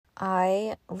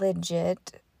I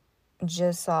legit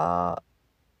just saw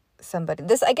somebody.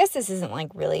 I guess this isn't like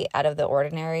really out of the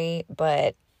ordinary,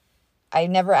 but I've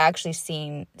never actually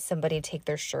seen somebody take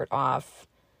their shirt off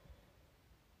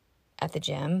at the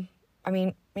gym. I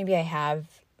mean, maybe I have,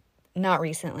 not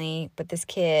recently, but this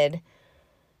kid,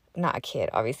 not a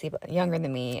kid, obviously, but younger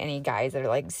than me. Any guys that are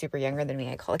like super younger than me,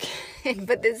 I call a kid.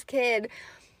 But this kid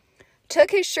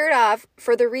took his shirt off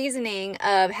for the reasoning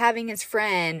of having his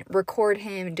friend record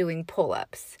him doing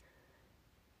pull-ups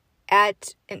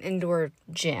at an indoor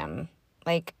gym.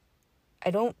 Like, I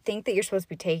don't think that you're supposed to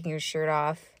be taking your shirt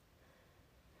off.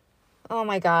 Oh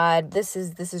my God, this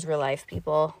is real life,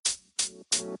 people.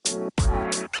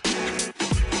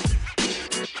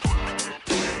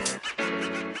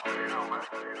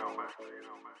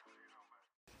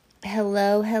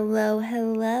 Hello.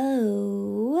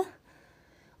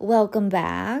 Welcome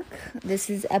back. This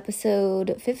is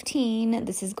episode 15.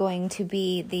 This is going to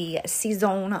be the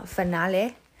season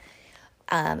finale.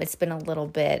 It's been a little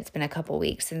bit. It's been a couple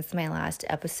weeks since my last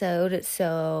episode,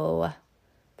 so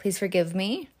please forgive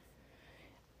me.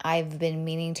 I've been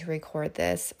meaning to record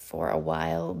this for a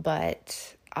while,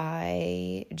 but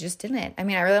I just didn't. I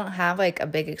mean, I really don't have like a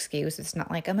big excuse. It's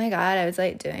not like, oh my God, I was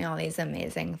like doing all these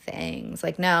amazing things.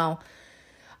 Like, no,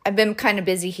 I've been kind of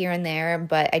busy here and there,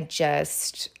 but I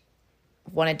just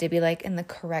wanted to be like in the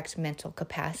correct mental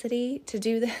capacity to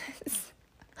do this.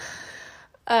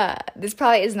 This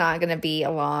probably is not going to be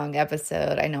a long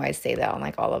episode. I know I say that on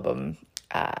like all of them.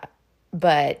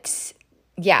 But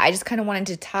yeah, I just kind of wanted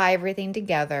to tie everything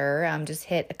together. Just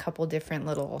hit a couple different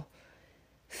little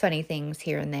funny things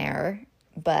here and there.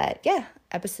 But yeah,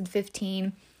 episode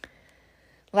 15.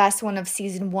 Last one of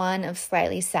season 1 of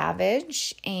Slightly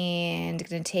Savage, and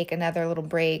going to take another little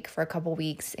break for a couple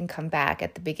weeks and come back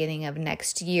at the beginning of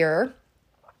next year.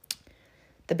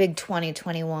 The big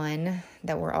 2021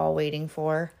 that we're all waiting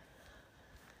for.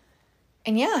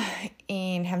 And yeah,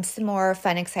 and have some more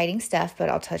fun, exciting stuff, but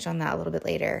I'll touch on that a little bit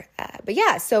later. But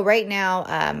yeah, so right now,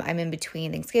 I'm in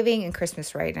between Thanksgiving and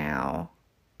Christmas right now.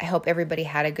 I hope everybody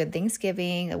had a good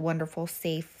Thanksgiving, a wonderful,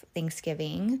 safe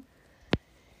Thanksgiving.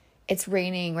 It's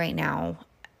raining right now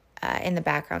in the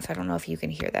background, so I don't know if you can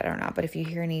hear that or not. But if you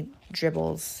hear any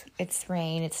dribbles, it's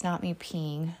rain. It's not me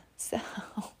peeing. So,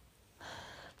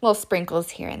 little sprinkles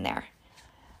here and there.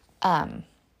 But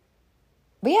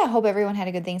yeah, I hope everyone had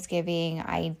a good Thanksgiving.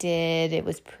 I did. It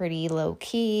was pretty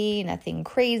low-key, nothing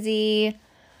crazy.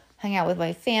 Hung out with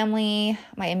my family,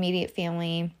 my immediate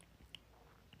family.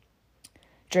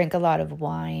 Drank a lot of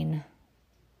wine.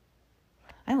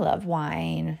 I love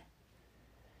wine.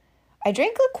 I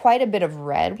drank quite a bit of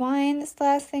red wine this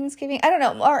last Thanksgiving. I don't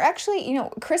know. Or actually,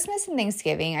 Christmas and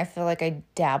Thanksgiving, I feel like I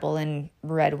dabble in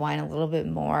red wine a little bit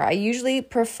more. I usually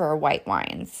prefer white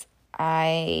wines.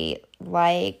 I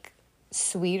like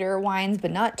sweeter wines,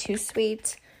 but not too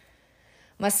sweet.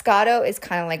 Moscato is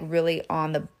kind of like really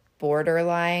on the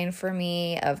borderline for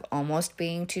me of almost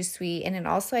being too sweet. And it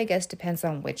also, I guess, depends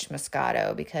on which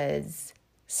Moscato, because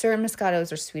certain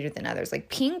Moscatos are sweeter than others. Like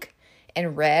pink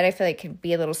and red, I feel like can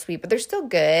be a little sweet, but they're still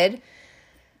good.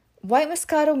 White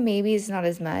Moscato maybe is not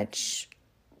as much.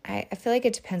 I feel like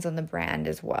it depends on the brand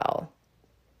as well.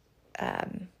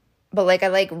 But like I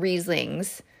like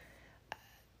Rieslings.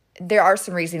 There are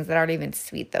some Rieslings that aren't even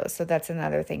sweet though, so that's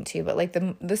another thing too. But like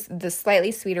the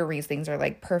slightly sweeter Rieslings are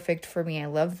like perfect for me. I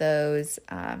love those.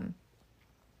 I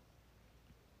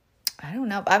don't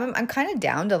know. I'm kind of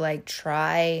down to like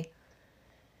try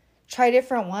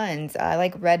different ones. I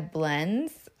like red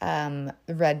blends.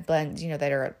 Red blends,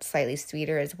 that are slightly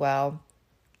sweeter as well.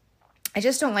 I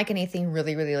just don't like anything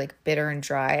really, really like bitter and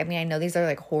dry. I mean, I know these are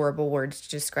like horrible words to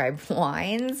describe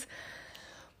wines,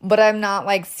 but I'm not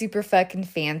like super fucking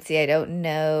fancy. I don't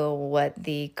know what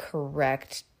the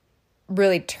correct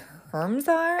really terms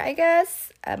are, I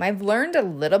guess. I've learned a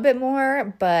little bit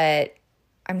more, but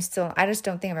I just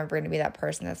don't think I'm ever going to be that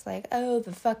person that's like, oh,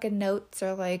 the fucking notes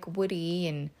are like woody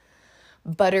and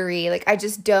buttery. Like I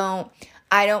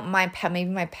don't mind. Maybe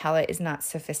my palate is not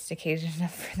sophisticated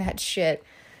enough for that shit.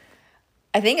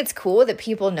 I think it's cool that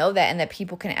people know that and that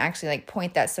people can actually like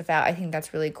point that stuff out. I think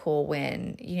that's really cool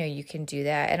when, you can do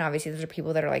that. And obviously those are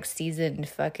people that are like seasoned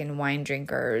fucking wine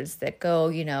drinkers that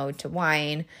go, to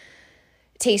wine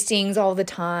tastings all the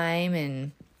time.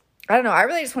 And I don't know. I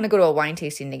really just want to go to a wine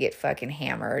tasting to get fucking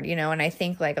hammered, and I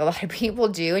think like a lot of people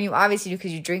do. And you obviously do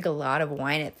because you drink a lot of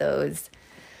wine at those.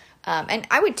 And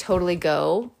I would totally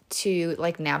go to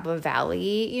like Napa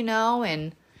Valley,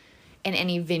 and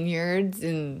any vineyards,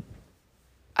 and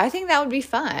I think that would be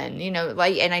fun,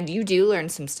 and you do learn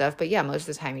some stuff, but yeah, most of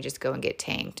the time you just go and get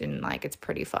tanked and like, it's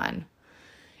pretty fun.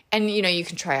 And, you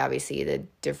can try, obviously, the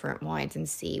different wines and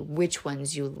see which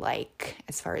ones you like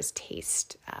as far as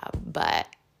taste. But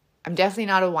I'm definitely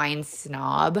not a wine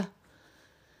snob.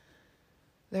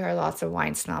 There are lots of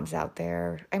wine snobs out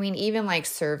there. I mean, even like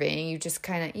serving, you just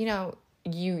kind of,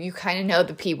 you kind of know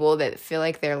the people that feel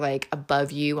like they're like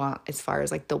above you as far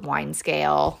as like the wine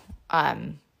scale.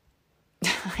 I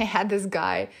had this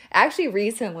guy actually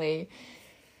recently,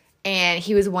 and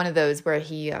he was one of those where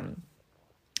he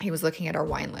was looking at our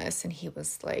wine list, and he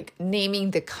was like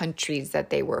naming the countries that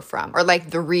they were from, or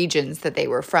like the regions that they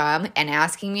were from, and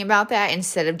asking me about that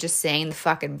instead of just saying the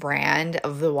fucking brand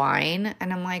of the wine.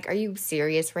 And I'm like, are you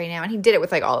serious right now? And he did it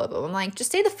with like all of them. I'm like,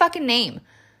 just say the fucking name.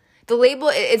 The label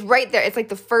is right there. It's like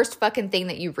the first fucking thing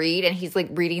that you read, and he's like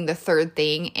reading the third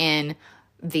thing in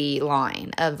the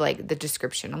line of like the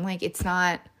description. I'm like, this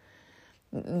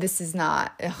is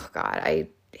not, oh God,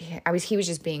 he was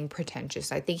just being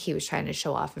pretentious. I think he was trying to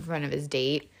show off in front of his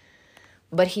date,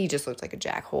 but he just looked like a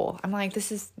jackhole. I'm like,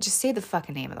 just say the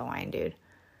fucking name of the wine, dude.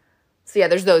 So yeah,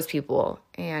 there's those people.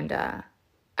 And,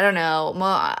 I don't know.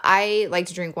 Well, I like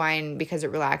to drink wine because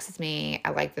it relaxes me. I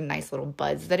like the nice little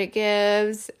buzz that it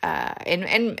gives.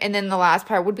 And then the last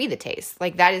part would be the taste.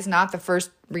 Like, that is not the first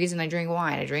reason I drink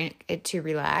wine. I drink it to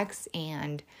relax,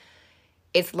 and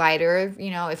it's lighter,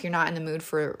 if you're not in the mood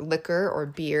for liquor or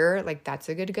beer, like that's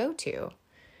a good go-to.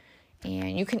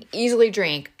 And you can easily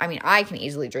drink, I can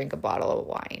easily drink a bottle of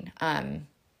wine.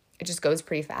 It just goes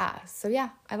pretty fast. So yeah,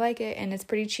 I like it, and it's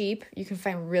pretty cheap. You can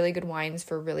find really good wines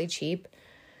for really cheap,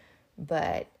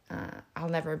 but I'll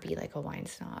never be like a wine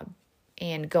snob.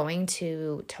 And going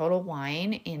to Total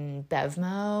Wine in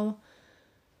Bevmo,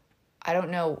 I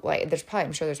don't know, like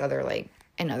I'm sure there's other, like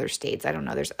in other states, I don't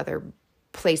know, there's other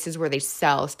places where they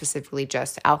sell specifically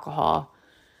just alcohol.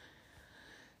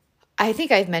 I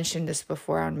think I've mentioned this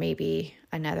before on maybe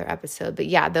another episode, but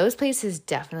yeah, those places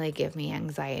definitely give me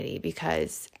anxiety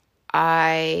because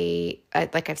like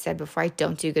I've said before, I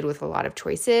don't do good with a lot of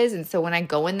choices. And so when I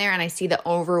go in there and I see the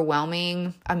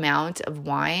overwhelming amount of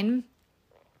wine,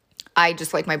 I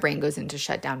just like my brain goes into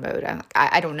shutdown mode.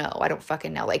 I don't know. I don't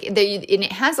fucking know. Like and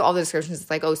it has all the descriptions. It's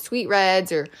like, oh, sweet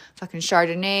reds or fucking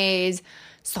Chardonnays,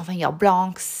 Sauvignon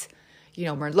Blancs,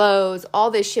 Merlots,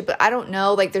 all this shit. But I don't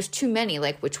know. Like, there's too many.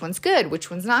 Like, which one's good? Which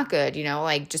one's not good?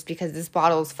 Like, just because this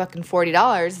bottle is fucking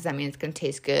 $40, does that mean it's going to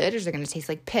taste good? Or is it going to taste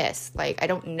like piss? Like, I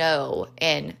don't know.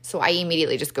 And so I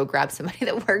immediately just go grab somebody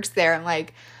that works there. I'm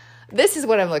like, this is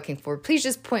what I'm looking for. Please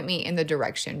just point me in the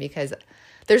direction because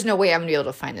there's no way I'm going to be able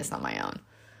to find this on my own.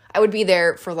 I would be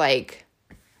there for like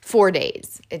 4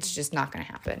 days. It's just not going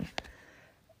to happen.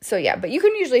 So yeah, but you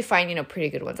can usually find, pretty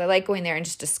good ones. I like going there and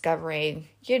just discovering,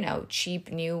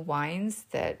 cheap new wines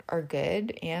that are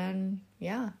good. And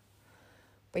yeah.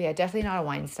 But yeah, definitely not a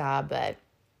wine snob, but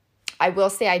I will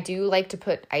say I do like to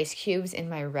put ice cubes in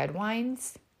my red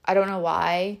wines. I don't know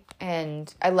why.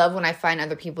 And I love when I find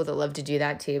other people that love to do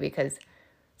that too, because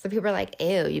some people are like,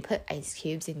 ew, you put ice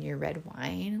cubes in your red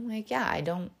wine? I'm like, yeah, I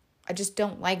just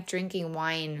don't like drinking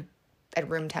wine at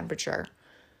room temperature.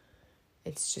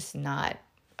 It's just not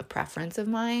a preference of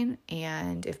mine.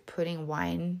 And if putting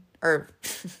wine or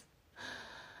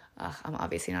I'm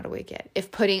obviously not awake yet.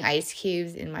 If putting ice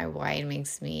cubes in my wine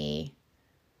makes me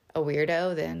a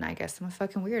weirdo, then I guess I'm a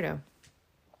fucking weirdo.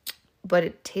 But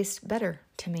it tastes better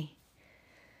to me.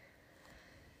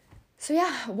 So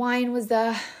yeah, wine was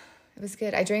it was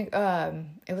good. I drank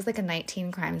it was like a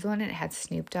 19 Crimes one, and it had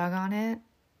Snoop Dogg on it.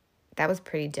 That was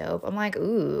pretty dope. I'm like,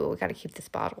 ooh, we got to keep this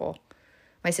bottle.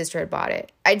 My sister had bought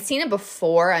it. I'd seen it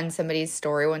before on somebody's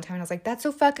story one time, and I was like, that's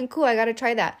so fucking cool. I got to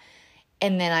try that.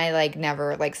 And then I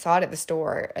never saw it at the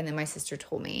store. And then my sister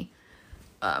told me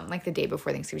the day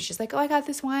before Thanksgiving, she's like, oh, I got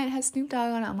this wine. It has Snoop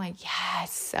Dogg on it. I'm like,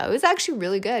 yes. So it was actually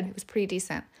really good. It was pretty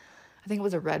decent. I think it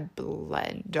was a red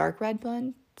blend, dark red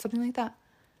blend, something like that.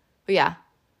 But yeah,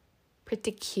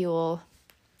 pretty cool.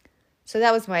 So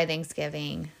that was my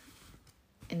Thanksgiving.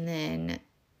 And then,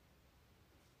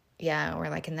 yeah, we're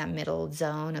in that middle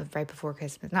zone of right before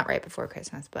Christmas. Not right before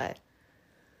Christmas, but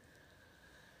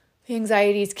the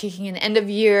anxiety is kicking in. End of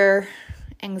year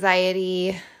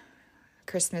anxiety,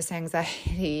 Christmas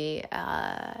anxiety,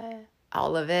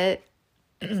 all of it.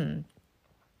 Did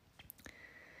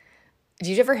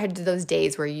you ever head to those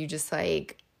days where you just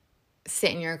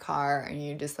sit in your car and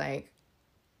you just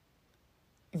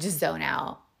zone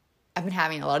out? I've been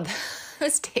having a lot of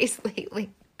those days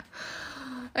lately.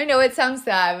 I know it sounds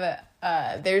sad,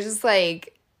 but there's just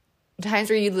times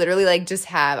where you literally just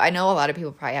have, I know a lot of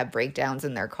people probably have breakdowns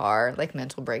in their car,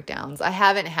 mental breakdowns. I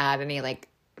haven't had any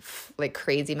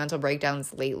crazy mental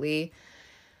breakdowns lately,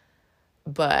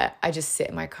 But I just sit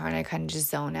in my car and I kind of just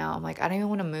zone out. I'm like, I don't even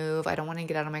want to move. I don't want to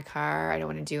get out of my car. I don't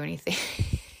want to do anything.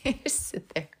 Just sit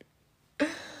there.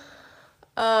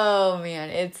 Oh man,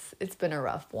 it's been a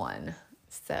rough one.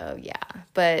 So yeah,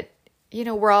 but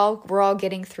we're all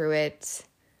getting through it,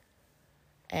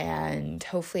 and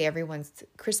hopefully everyone's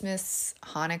Christmas,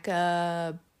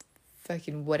 Hanukkah,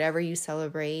 fucking whatever you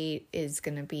celebrate is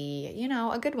gonna be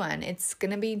a good one. It's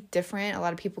gonna be different. A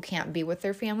lot of people can't be with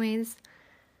their families,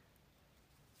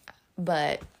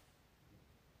 but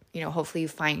hopefully you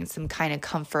find some kind of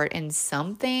comfort in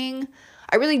something.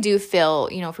 I really do feel,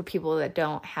 for people that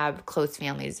don't have close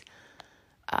families,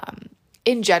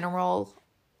 in general,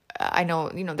 I know,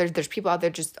 there's people out there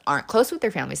just aren't close with their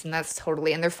families, and that's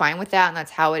totally, and they're fine with that, and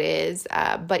that's how it is.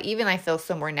 But even I feel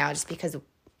somewhere now, just because,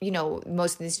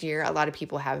 most of this year, a lot of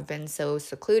people have been so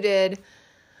secluded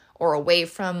or away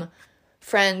from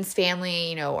friends,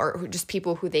 family, or just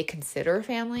people who they consider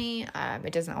family.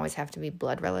 It doesn't always have to be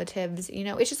blood relatives.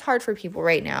 It's just hard for people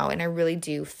right now. And I really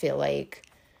do feel like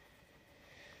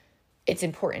it's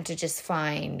important to just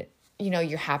find,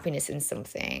 your happiness in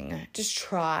something. Just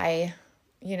try,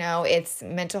 it's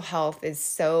mental health is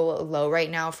so low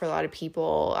right now for a lot of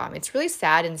people. It's really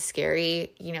sad and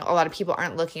scary. A lot of people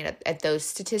aren't looking at those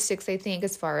statistics, I think,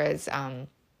 as far as,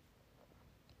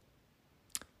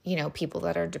 people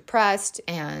that are depressed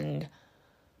and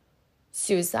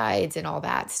suicides and all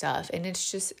that stuff. And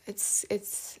it's just,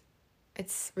 it's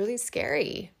really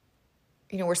scary.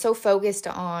 We're so focused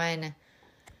on,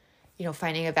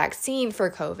 finding a vaccine for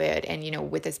COVID,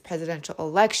 and, with this presidential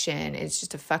election, it's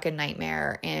just a fucking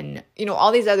nightmare, and,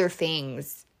 all these other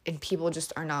things, and people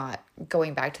just are not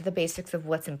going back to the basics of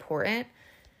what's important.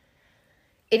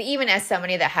 And even as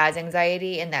somebody that has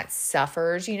anxiety and that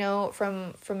suffers,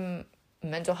 from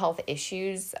mental health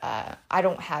issues, I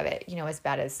don't have it, as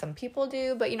bad as some people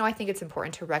do, but, I think it's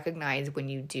important to recognize when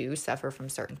you do suffer from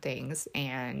certain things.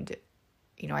 And,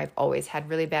 I've always had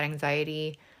really bad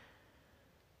anxiety.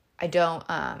 I don't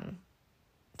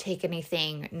take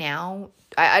anything now.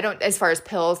 I don't, as far as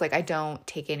pills, I don't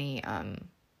take any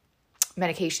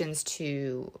medications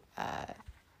to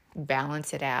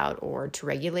balance it out or to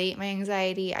regulate my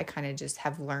anxiety. I kind of just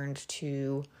have learned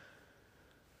to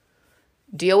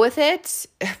deal with it,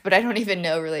 but I don't even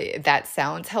know really if that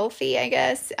sounds healthy, I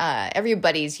guess.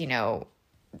 Everybody's,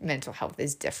 mental health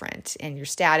is different, and your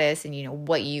status and,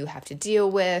 what you have to deal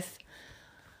with.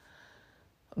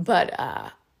 But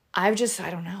I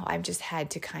don't know. I've just had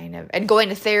to kind of, and going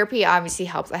to therapy obviously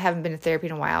helps. I haven't been to therapy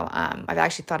in a while. I've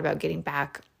actually thought about getting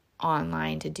back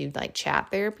online to do chat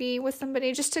therapy with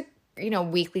somebody, just to,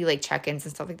 weekly check-ins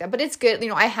and stuff like that. But it's good.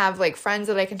 I have friends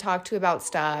that I can talk to about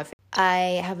stuff.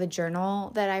 I have a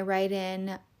journal that I write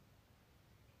in.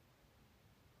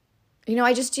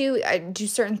 I do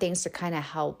certain things to kind of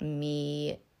help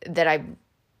me that I've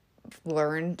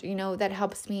learned, that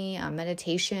helps me.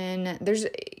 Meditation. There's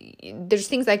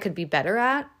things I could be better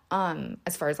at,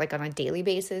 as far as on a daily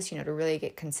basis, to really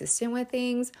get consistent with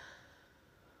things.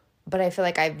 But I feel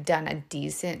like I've done a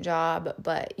decent job.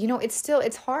 But,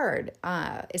 it's hard,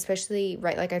 especially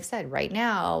like I've said, right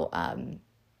now.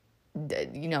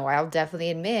 I'll definitely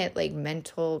admit,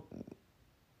 mental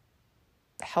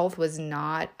health was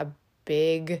not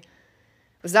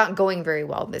going very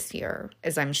well this year,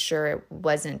 as I'm sure it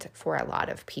wasn't for a lot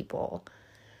of people.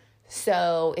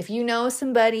 So if you know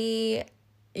somebody,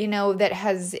 that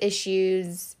has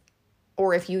issues,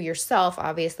 or if you yourself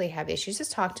obviously have issues,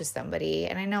 just talk to somebody.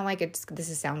 And I know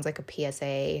this sounds like a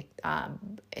PSA,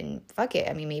 and fuck it.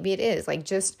 I mean, maybe it is.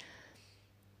 Just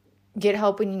get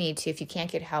help when you need to. If you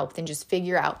can't get help, then just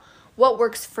figure out what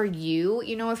works for you,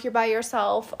 if you're by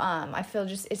yourself. I feel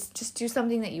just do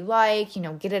something that you like,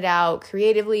 get it out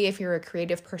creatively if you're a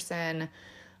creative person.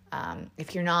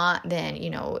 If you're not, then,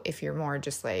 if you're more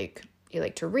just you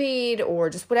like to read, or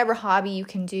just whatever hobby you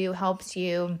can do helps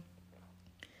you.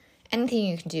 Anything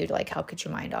you can do to help get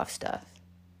your mind off stuff.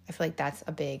 I feel like that's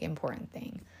a big, important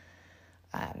thing.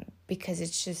 Because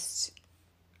it's just,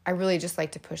 I really just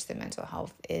like to push that mental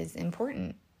health is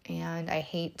important. And I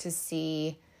hate to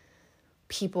see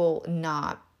people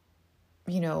not,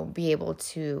 be able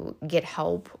to get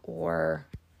help, or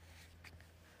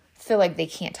feel like they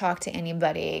can't talk to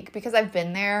anybody, because I've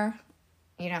been there,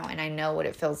 and I know what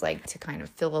it feels like to kind of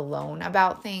feel alone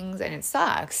about things, and it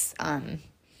sucks.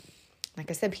 Like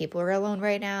I said, people are alone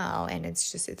right now, and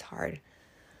it's hard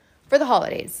for the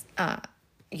holidays.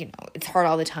 It's hard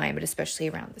all the time, but especially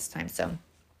around this time. So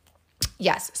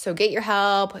yes, so get your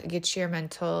help, get your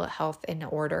mental health in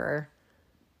order.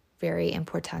 Very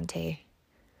importante.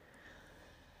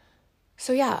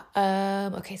 So yeah,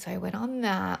 okay, so I went on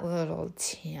that little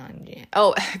tangent.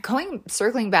 Oh,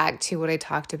 circling back to what I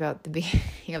talked about at the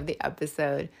beginning of the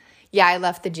episode. Yeah, I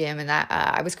left the gym and that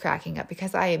I was cracking up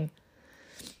because I'm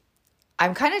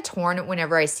kind of torn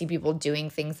whenever I see people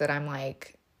doing things that I'm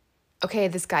like, okay,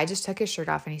 this guy just took his shirt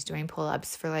off and he's doing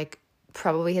pull-ups for like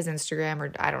probably his Instagram,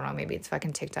 or I don't know, maybe it's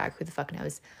fucking TikTok, who the fuck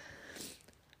knows.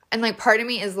 And like part of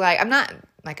me is like, I'm not,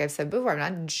 like I've said before, I'm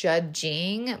not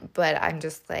judging, but I'm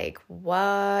just like,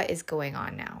 what is going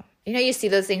on now? You know, you see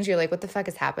those things, you're like, what the fuck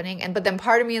is happening? But then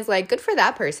part of me is like, good for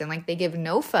that person. Like they give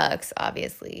no fucks,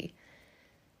 obviously.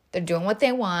 They're doing what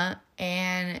they want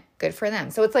and good for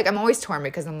them. So it's like, I'm always torn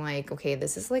because I'm like, okay,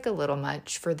 this is like a little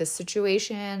much for this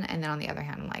situation. And then on the other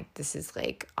hand, I'm like, this is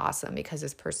like awesome because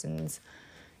this person's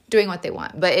doing what they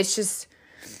want. But it's just,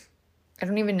 I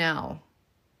don't even know.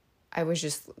 I was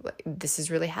just like, this is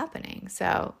really happening.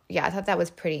 So yeah, I thought that was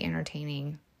pretty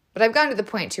entertaining. But I've gotten to the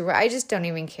point too where I just don't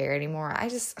even care anymore. I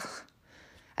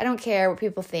don't care what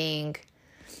people think.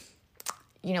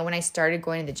 You know, when I started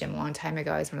going to the gym a long time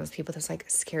ago, I was one of those people that's like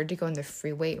scared to go in the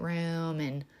free weight room.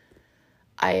 And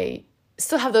I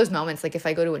still have those moments. Like if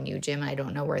I go to a new gym and I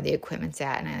don't know where the equipment's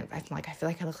at, and I'm like, I feel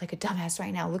like I look like a dumbass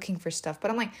right now looking for stuff.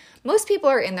 But I'm like, most people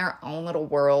are in their own little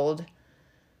world.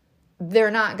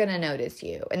 They're not going to notice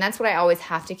you. And that's what I always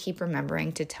have to keep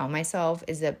remembering to tell myself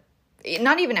is that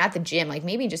not even at the gym, like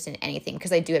maybe just in anything,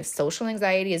 because I do have social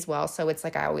anxiety as well. So it's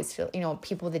like I always feel, you know,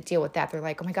 people that deal with that, they're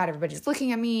like, oh my God, everybody's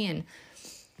looking at me. And,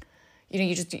 you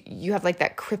know, you have like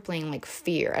that crippling like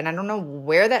fear. And I don't know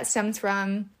where that stems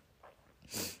from.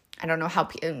 I don't know how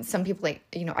some people like,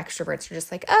 you know, extroverts are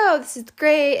just like, oh, this is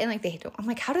great. And like they don't, I'm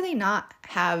like, how do they not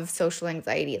have social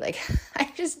anxiety? Like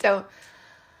I just don't.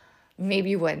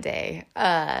 Maybe one day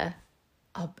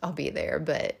I'll be there.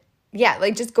 But yeah,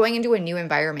 like just going into a new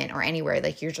environment or anywhere,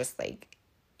 like you're just like,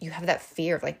 you have that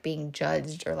fear of like being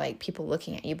judged or like people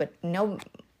looking at you. But no,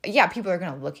 yeah, people are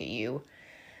going to look at you.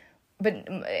 But,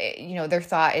 you know, their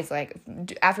thought is like,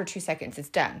 after 2 seconds, it's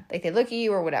done. Like they look at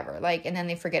you or whatever, like, and then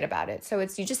they forget about it. So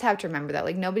you just have to remember that,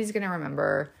 like, nobody's going to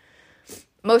remember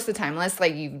most of the time, unless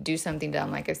like you do something dumb.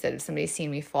 Like I said, if somebody's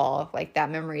seen me fall, like that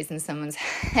memory's in someone's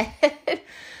head.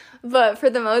 But for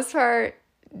the most part,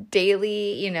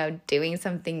 daily, you know, doing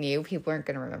something new, people aren't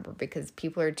going to remember because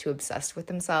people are too obsessed with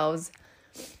themselves.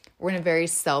 We're in a very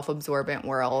self-absorbent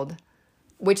world,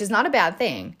 which is not a bad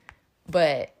thing,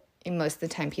 but most of the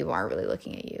time people aren't really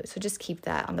looking at you. So just keep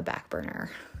that on the back burner.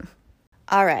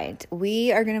 All right,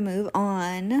 we are going to move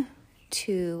on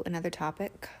to another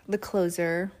topic, the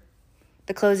closing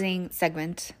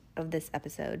segment of this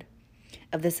episode,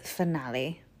 of this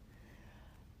finale.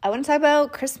 I want to talk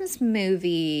about Christmas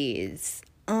movies.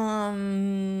 I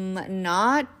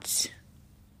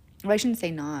shouldn't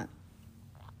say not.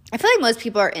 I feel like most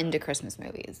people are into Christmas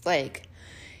movies. Like,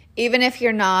 even if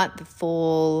you're not the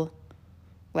full,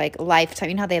 like, Lifetime.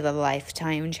 You know how they have the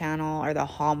Lifetime channel or the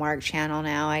Hallmark channel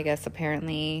now, I guess,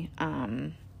 apparently.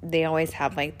 They always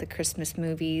have, like, the Christmas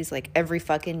movies, like, every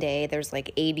fucking day. There's, like,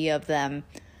 80 of them.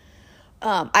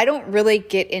 I don't really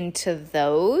get into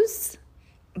those.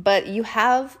 But you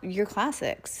have your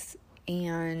classics,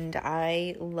 and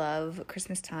I love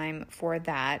Christmas time for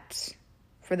that,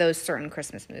 for those certain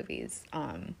Christmas movies.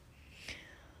 I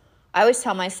always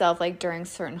tell myself, like, during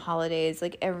certain holidays,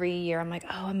 like, every year, I'm like,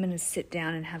 oh, I'm going to sit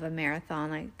down and have a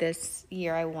marathon. Like, this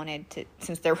year I wanted to,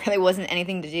 since there really wasn't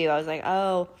anything to do, I was like,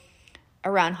 oh,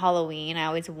 around Halloween, I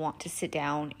always want to sit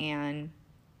down and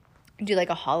do, like,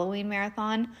 a Halloween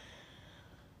marathon.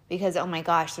 Because, oh my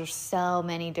gosh, there's so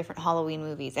many different Halloween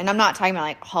movies. And I'm not talking about,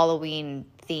 like,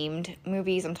 Halloween-themed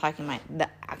movies. I'm talking about the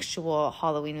actual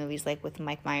Halloween movies, like, with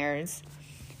Mike Myers,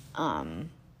 or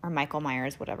Michael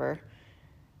Myers, whatever.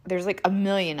 There's, like, a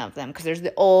million of them. Because there's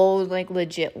the old, like,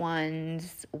 legit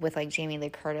ones with, like, Jamie Lee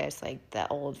Curtis. Like, the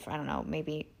old, I don't know,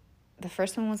 maybe the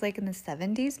first one was, like, in the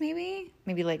 70s, maybe?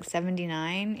 Maybe, like,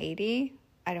 79, 80?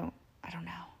 I don't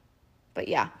know. But,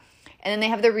 yeah. And then they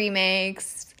have the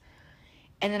remakes.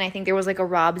 And then I think there was like a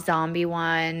Rob Zombie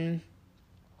one.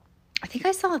 I think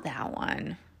I saw that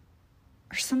one.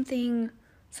 Or something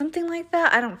like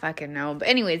that. I don't fucking know. But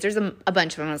anyways, there's a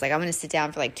bunch of them. I was like, I'm going to sit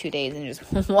down for like 2 days and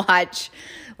just watch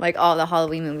like all the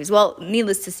Halloween movies. Well,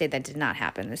 needless to say, that did not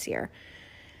happen this year.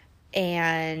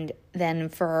 And then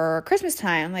for Christmas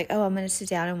time, I'm like, oh, I'm going to sit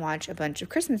down and watch a bunch of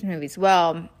Christmas movies.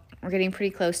 Well, we're getting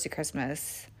pretty close to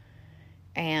Christmas.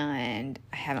 And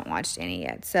I haven't watched any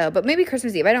yet. So, but maybe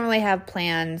Christmas Eve. I don't really have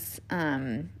plans,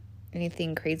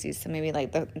 anything crazy. So maybe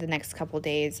like the next couple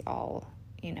days I'll,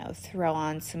 you know, throw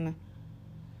on some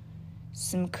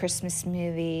Christmas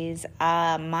movies.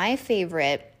 My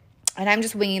favorite, and I'm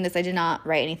just winging this. I did not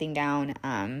write anything down.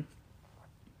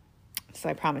 So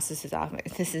I promise this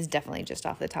is definitely just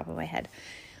off the top of my head.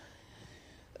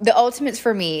 The Ultimates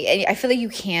for me, and I feel like you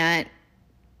can't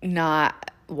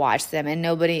not watch them, and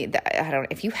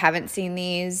if you haven't seen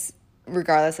these,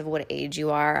 regardless of what age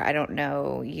you are, I don't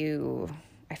know,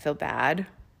 I feel bad,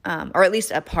 or at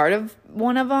least a part of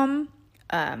one of them.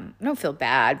 I don't feel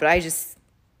bad, but I just,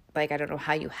 I don't know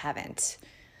how you haven't.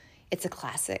 It's a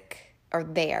classic, or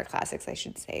they are classics, I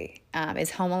should say,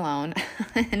 is Home Alone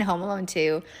and Home Alone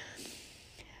 2.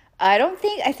 I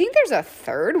think there's a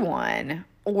third one,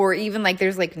 or even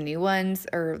there's new ones,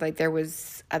 or there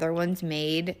was other ones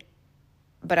made,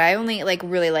 but I only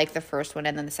really like the first one,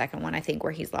 and then the second one, I think,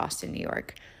 where he's lost in New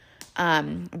York.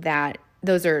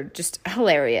 Those are just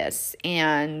hilarious,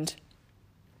 and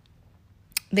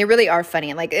they really are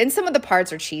funny, and some of the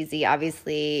parts are cheesy,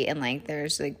 obviously, and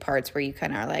there's parts where you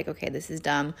kind of are okay, this is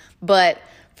dumb, but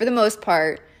for the most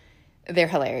part, they're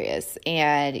hilarious,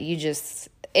 and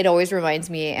it always reminds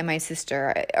me and my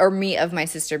sister, or me of my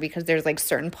sister, because there's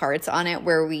certain parts on it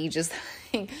where we just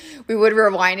we would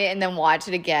rewind it and then watch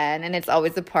it again, and it's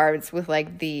always the parts with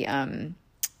the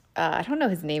I don't know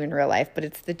his name in real life, but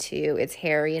it's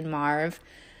Harry and Marv,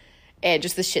 and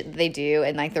just the shit that they do,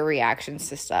 and the reactions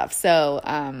to stuff. So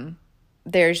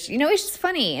there's it's just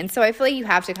funny, and so I feel you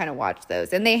have to kind of watch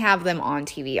those, and they have them on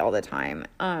TV all the time.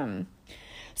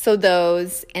 So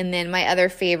those, and then my other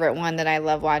favorite one that I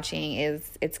love watching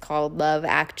it's called Love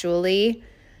Actually.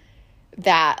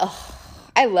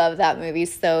 I love that movie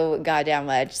so goddamn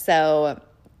much. So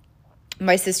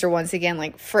my sister, once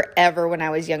again, forever when I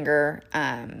was younger,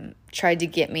 tried to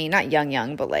get me, not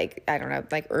young, but I don't know,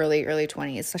 early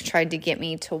 20s, so tried to get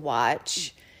me to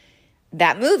watch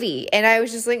that movie. And I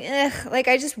was just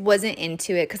I just wasn't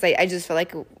into it, because I just felt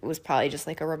it was probably just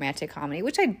a romantic comedy,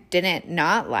 which I didn't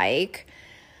not like.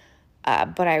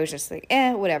 But I was just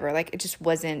whatever. It just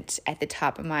wasn't at the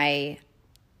top of my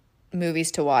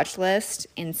movies to watch list.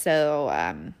 And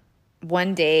so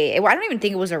one day, I don't even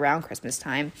think it was around Christmas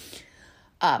time.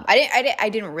 I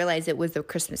didn't realize it was a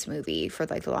Christmas movie for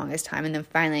the longest time. And then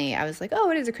finally I was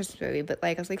oh, it is a Christmas movie. But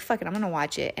I was fuck it, I'm going to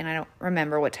watch it. And I don't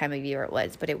remember what time of year it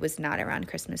was, but it was not around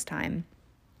Christmas time.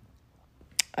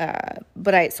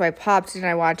 So I popped and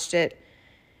I watched it.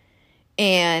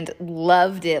 And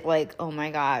loved it, oh my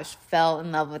gosh, fell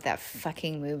in love with that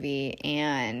fucking movie.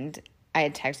 And I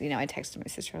texted my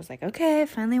sister, I was okay, I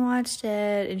finally watched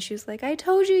it. And she was I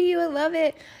told you would love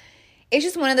it. It's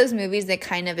just one of those movies that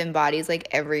kind of embodies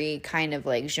every kind of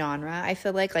genre. I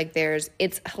feel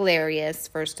it's hilarious,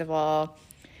 first of all.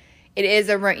 It is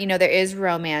there is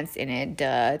romance in it,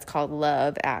 duh. It's called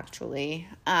Love Actually.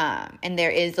 And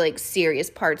there is serious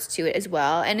parts to it as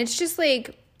well. And it's just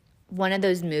one of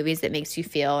those movies that makes you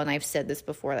feel, and I've said this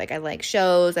before, I like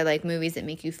shows, I like movies that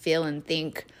make you feel and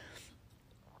think,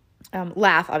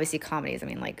 laugh, obviously comedies,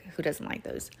 who doesn't like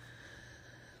those?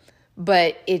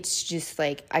 But it's just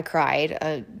I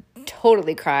cried,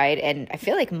 totally cried, and I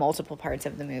feel multiple parts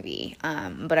of the movie,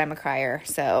 but I'm a crier,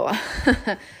 so,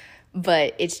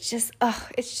 but it's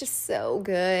just so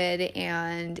good,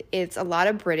 and it's a lot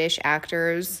of British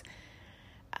actors.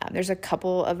 There's a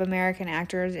couple of American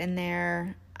actors in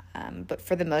there, but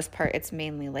for the most part, it's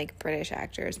mainly British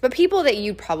actors, but people that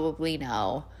you probably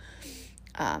know.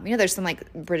 There's some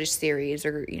British series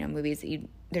or, movies that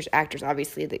there's actors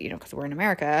obviously that, because we're in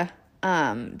America,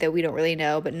 that we don't really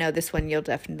know, but no, this one, you'll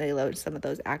definitely load some of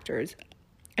those actors,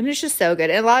 and it's just so good.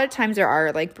 And a lot of times there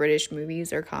are British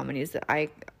movies or comedies that I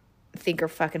think are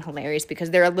fucking hilarious,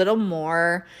 because they're a little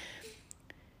more,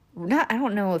 I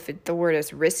don't know if the word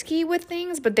is risky with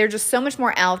things, but they're just so much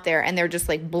more out there, and they're just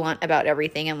blunt about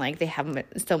everything, and they have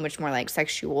so much more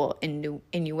sexual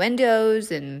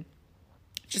innuendos, and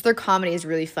just their comedy is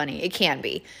really funny. It can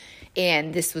be.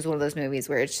 And this was one of those movies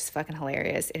where it's just fucking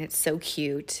hilarious, and it's so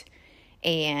cute.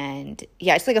 And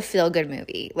yeah, it's a feel-good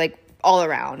movie, all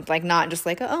around, not just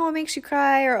oh, it makes you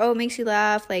cry, or oh, it makes you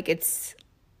laugh. It's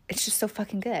just so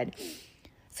fucking good.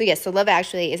 So yeah, so Love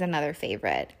Actually is another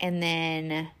favorite. And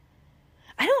then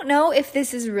I don't know if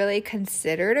this is really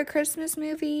considered a Christmas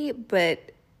movie,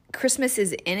 but Christmas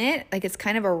is in it. It's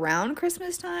kind of around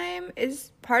Christmas time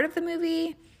is part of the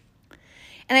movie.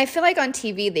 And I feel on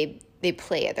TV they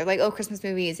play it. They're oh, Christmas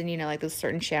movies, and those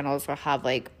certain channels will have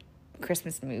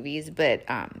Christmas movies. But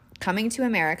Coming to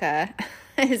America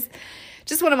is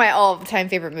just one of my all-time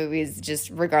favorite movies, just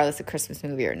regardless of Christmas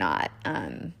movie or not.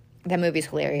 That movie's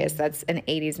hilarious. That's an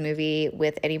 80s movie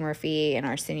with Eddie Murphy and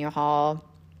Arsenio Hall.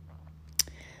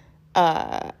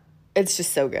 It's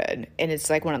just so good. And it's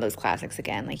one of those classics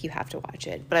again. You have to watch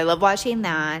it. But I love watching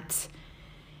that.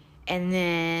 And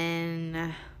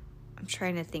then I'm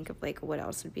trying to think of like what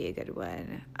else would be a good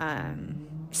one.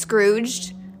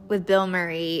 Scrooged with Bill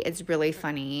Murray is really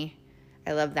funny.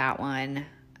 I love that one.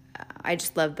 I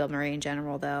just love Bill Murray in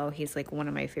general, though. He's like one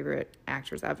of my favorite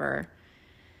actors ever.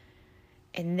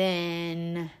 And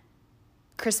then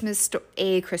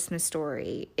A Christmas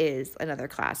Story is another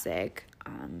classic.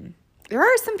 There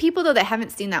are some people, though, that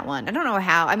haven't seen that one. I don't know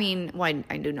how. I mean, well,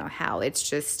 I do know how. It's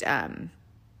just,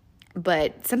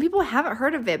 but some people haven't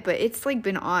heard of it, but it's like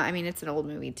been on. I mean, it's an old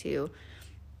movie, too.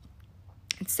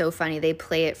 It's so funny. They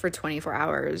play it for 24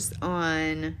 hours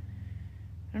on,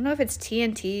 I don't know if it's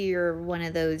TNT or one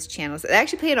of those channels. They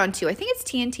actually play it on two. I think it's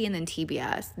TNT and then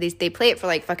TBS. They play it for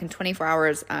like fucking 24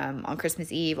 hours on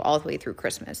Christmas Eve all the way through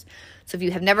Christmas. So if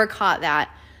you have never caught that,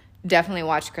 definitely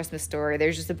watch Christmas Story.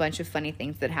 There's just a bunch of funny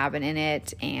things that happen in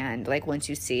it, and like once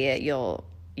you see it, you'll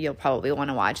probably want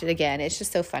to watch it again. It's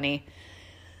just so funny.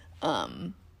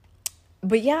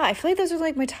 But yeah, I feel like those are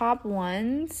like my top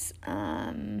ones.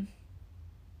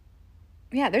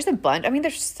 Yeah, there's a bunch. I mean,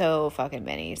 there's so fucking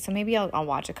many. So maybe I'll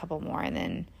watch a couple more and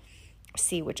then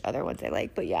see which other ones I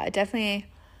like. But yeah, definitely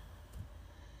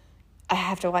I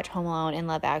have to watch Home Alone and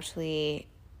Love Actually.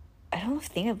 I don't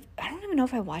even know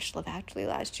if I watched Love Actually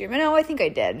last year. But no, I think I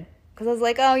did. Because I was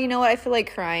like, oh, you know what? I feel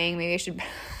like crying. Maybe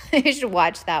I should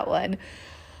watch that one.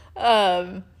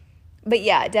 But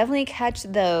yeah, definitely catch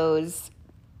those.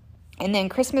 And then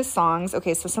Christmas songs.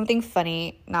 Okay, so something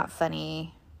funny, not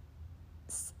funny.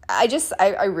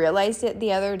 I realized it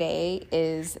the other day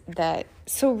is that,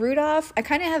 so Rudolph, I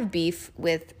kind of have beef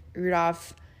with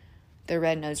Rudolph the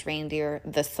Red-Nosed Reindeer,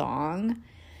 the song.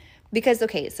 Because,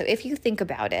 okay, so if you think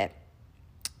about it,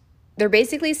 they're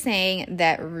basically saying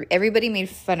that everybody made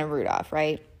fun of Rudolph,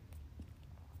 right?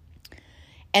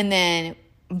 And then,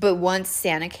 but once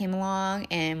Santa came along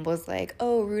and was like,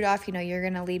 oh, Rudolph, you're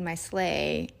going to lead my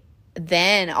sleigh,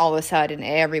 then all of a sudden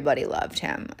everybody loved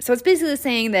him. So it's basically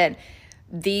saying that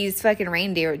these fucking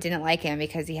reindeer didn't like him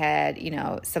because he had,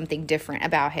 something different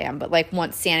about him. But like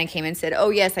once Santa came and said, oh,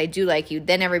 yes, I do like you,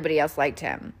 then everybody else liked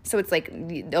him. So it's like,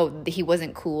 oh, he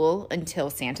wasn't cool until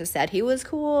Santa said he was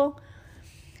cool.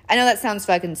 I know that sounds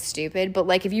fucking stupid, but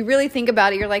like if you really think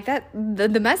about it, you're like that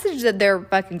the message that they're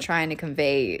fucking trying to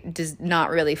convey does not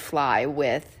really fly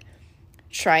with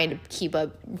trying to keep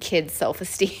up kids'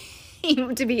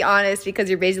 self-esteem, to be honest, because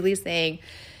you're basically saying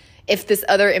if this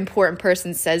other important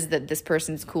person says that this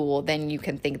person's cool, then you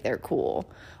can think they're cool.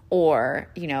 Or,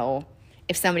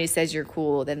 if somebody says you're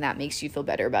cool, then that makes you feel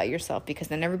better about yourself because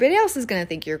then everybody else is going to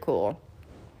think you're cool.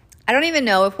 I don't even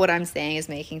know if what I'm saying is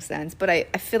making sense, but I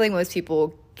feel like most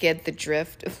people get the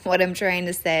drift of what I'm trying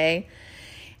to say.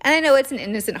 And I know it's an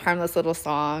innocent, harmless little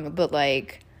song, but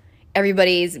like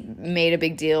everybody's made a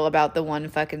big deal about the one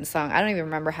fucking song. I don't even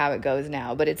remember how it goes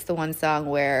now, but it's the one song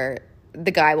where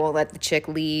the guy won't let the chick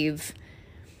leave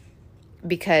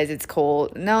because it's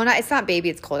cold. No, it's not Baby,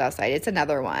 It's Cold Outside. It's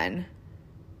another one.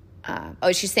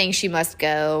 She's saying she must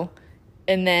go.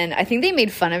 And then I think they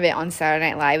made fun of it on Saturday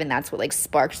Night Live, and that's what like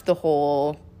sparked the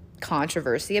whole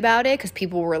controversy about it because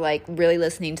people were like really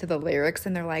listening to the lyrics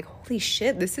and they're like, holy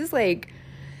shit, this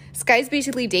guy's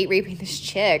basically date raping this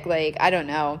chick. Like, I don't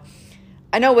know.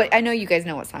 I know you guys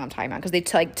know what song I'm talking about because they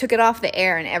took it off the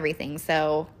air and everything.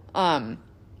 So,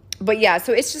 but yeah,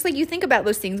 so it's just like you think about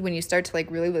those things when you start to like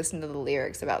really listen to the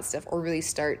lyrics about stuff or really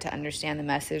start to understand the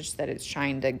message that it's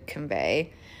trying to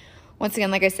convey. Once again,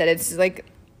 like I said, it's just like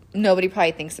nobody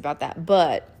probably thinks about that.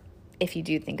 But if you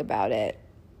do think about it,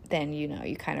 then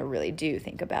you kind of really do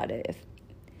think about it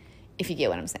if you get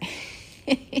what I'm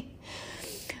saying.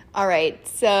 All right,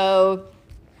 so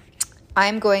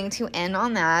I'm going to end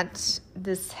on that.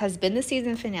 This has been the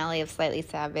season finale of Slightly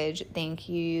Savage. Thank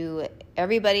you,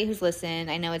 everybody who's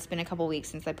listened. I know it's been a couple weeks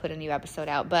since I put a new episode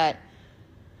out, but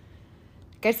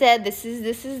like I said, this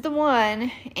is the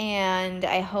one, and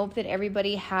I hope that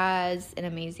everybody has an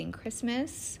amazing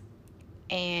Christmas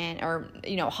or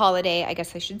holiday, I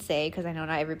guess I should say, because I know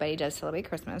not everybody does celebrate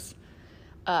Christmas.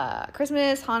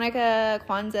 Christmas, Hanukkah,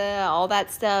 Kwanzaa, all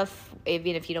that stuff.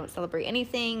 Even if you don't celebrate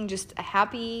anything, just a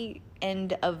happy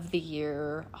end of the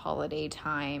year holiday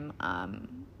time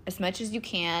as much as you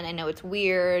can. I know it's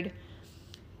weird.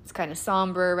 It's kind of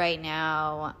somber right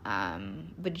now,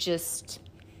 but just,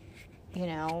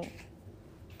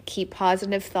 keep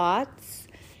positive thoughts.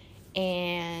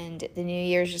 And the new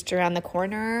year is just around the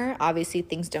corner. Obviously,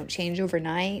 things don't change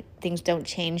overnight. Things don't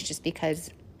change just because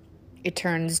it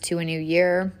turns to a new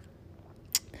year.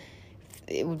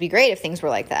 It would be great if things were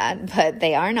like that, but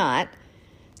they are not.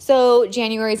 So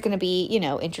January is going to be,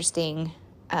 interesting.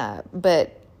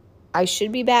 But I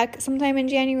should be back sometime in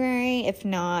January, if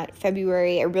not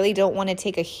February. I really don't want to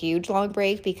take a huge long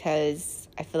break because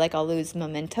I feel like I'll lose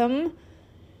momentum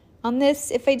on this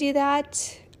if I do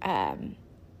that.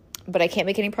 But I can't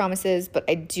make any promises, but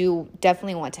I do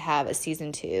definitely want to have a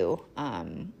season 2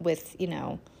 with,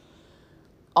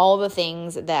 all the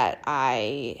things that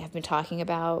I have been talking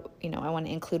about. I want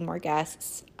to include more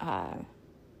guests.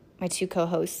 My 2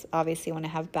 co-hosts, obviously, want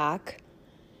to have back.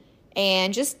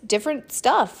 And just different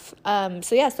stuff. So I'm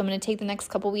going to take the next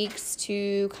couple weeks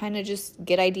to kind of just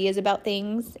get ideas about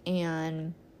things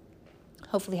and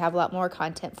hopefully have a lot more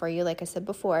content for you, like I said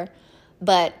before.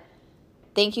 But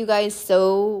thank you guys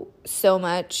so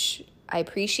much. I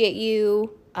appreciate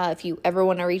you. If you ever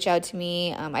want to reach out to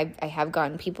me, I have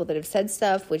gotten people that have said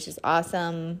stuff, which is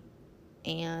awesome.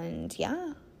 And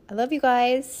I love you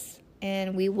guys.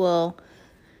 And we will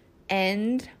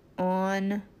end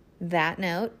on that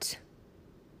note,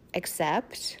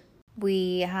 except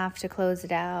we have to close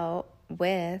it out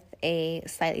with a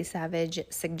slightly savage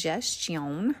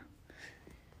suggestion.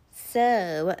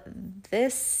 So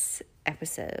this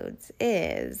episode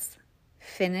is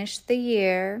finish the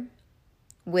year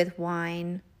with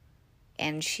wine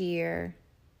and cheer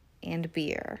and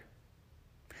beer.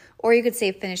 Or you could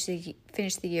say finish the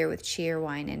year with cheer,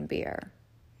 wine, and beer.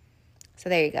 So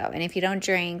there you go. And if you don't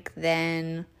drink,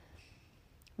 then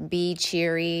be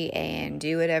cheery and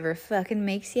do whatever fucking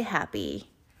makes you happy.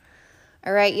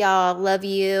 All right, y'all. Love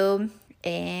you.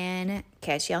 And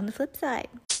catch you on the flip side.